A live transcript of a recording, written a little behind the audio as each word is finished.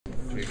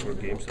before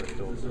games I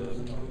felt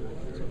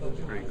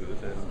very good,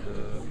 and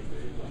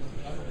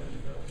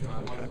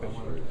I'm happy.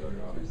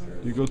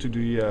 Do you go to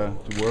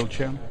the World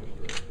Champ?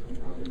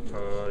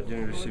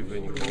 Didn't receive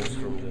any calls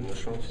from the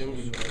national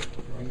teams.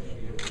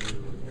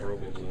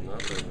 Probably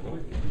not. I don't know.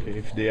 Okay,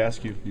 if they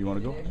ask you, you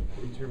want to go?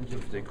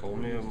 If they call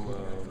me,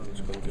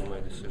 it's going to be my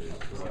decision.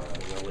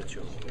 I'll let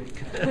you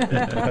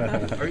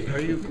know. Are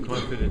you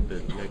confident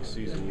that next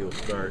season you'll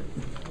start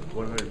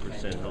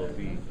 100%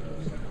 healthy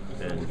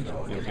and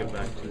you'll get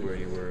back to where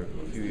you were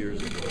a few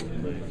years ago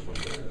playing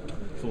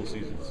full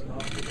seasons?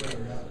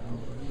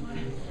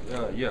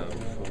 Yeah,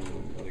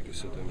 like I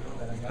said, I'm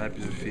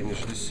happy to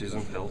finish this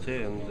season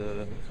healthy, and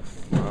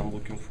I'm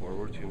looking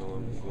forward. I'm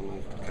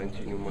going to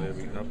continue my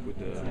rehab with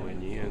my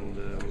knee, and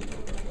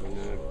I'm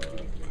going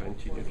to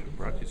continue to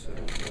practice. And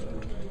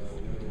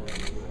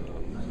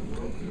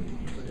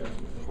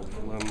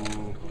hopefully,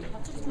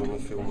 I'm going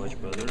to feel much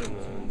better, and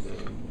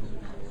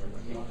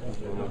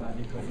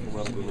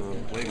I'm going to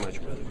play much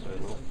better. I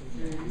know.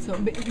 So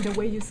the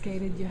way you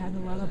skated, you had a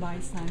lot of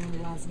ice time in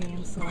the last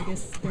game. So I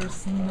guess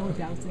there's no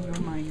doubt in your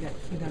mind that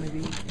you're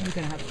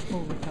gonna have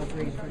full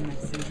recovery for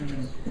next season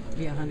and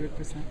be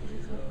 100%.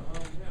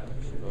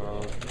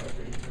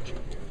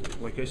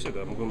 Like I said,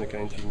 I'm gonna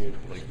continue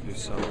like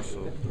this summer.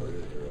 So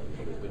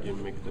we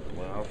didn't make the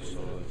playoffs,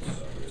 so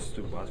it's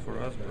too bad for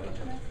us. But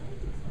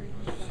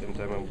at the same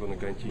time, I'm gonna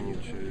continue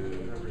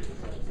to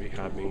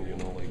rehabbing,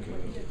 like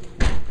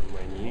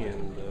my knee,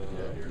 and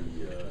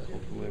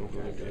hopefully I'm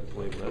gonna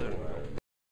play better.